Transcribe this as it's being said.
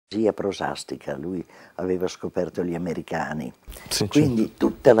poesia prosastica, lui aveva scoperto gli americani, Sì, quindi certo.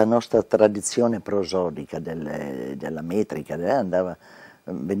 tutta la nostra tradizione prosodica della metrica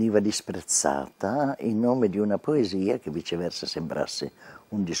veniva disprezzata in nome di una poesia che viceversa sembrasse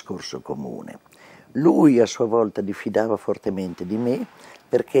un discorso comune. Lui a sua volta diffidava fortemente di me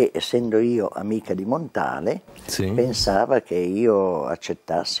perché, essendo io amica di Montale, Sì. pensava che io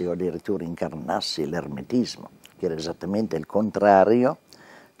accettassi o addirittura incarnassi l'ermetismo, che era esattamente il contrario,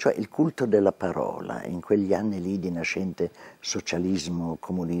 cioè il culto della parola. In quegli anni lì di nascente socialismo,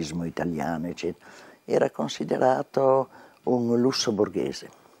 comunismo italiano, eccetera, era considerato un lusso borghese.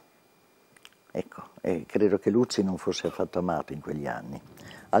 Ecco, e credo che Luzzi non fosse affatto amato in quegli anni,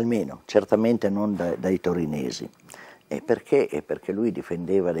 almeno certamente non dai torinesi. E perché? E perché lui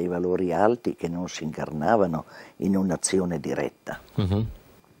difendeva dei valori alti che non si incarnavano in un'azione diretta.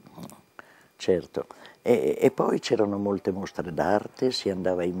 Certo. E poi c'erano molte mostre d'arte, si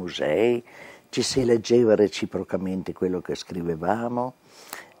andava ai musei, ci si leggeva reciprocamente quello che scrivevamo.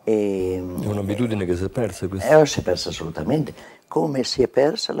 È un'abitudine che si è persa questa. Si è persa assolutamente, come si è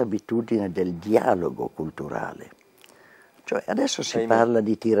persa l'abitudine del dialogo culturale. Cioè adesso si parla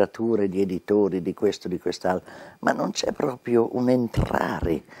di tirature, di editori, di questo, di quest'altro, ma non c'è proprio un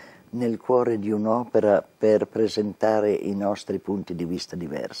entrare nel cuore di un'opera per presentare i nostri punti di vista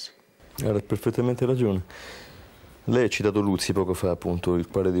diversi. Ha perfettamente ragione. Lei ha citato Luzzi poco fa, appunto, il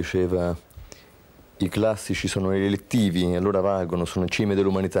quale diceva i classici sono elettivi, allora valgono, sono il cime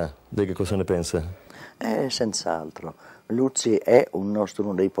dell'umanità. Lei che cosa ne pensa? Senz'altro. Luzzi è uno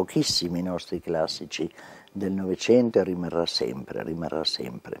dei pochissimi nostri classici del Novecento e rimarrà sempre, rimarrà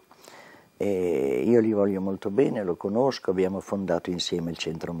sempre. Io gli voglio molto bene, lo conosco, abbiamo fondato insieme il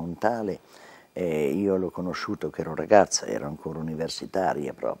Centro Montale, io l'ho conosciuto che ero ragazza, ero ancora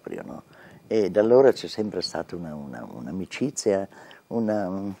universitaria proprio, no? E da allora c'è sempre stata un'amicizia,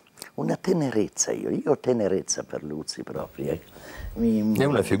 una tenerezza, io ho tenerezza per Luzzi proprio. È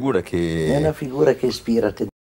una figura che È una figura che ispira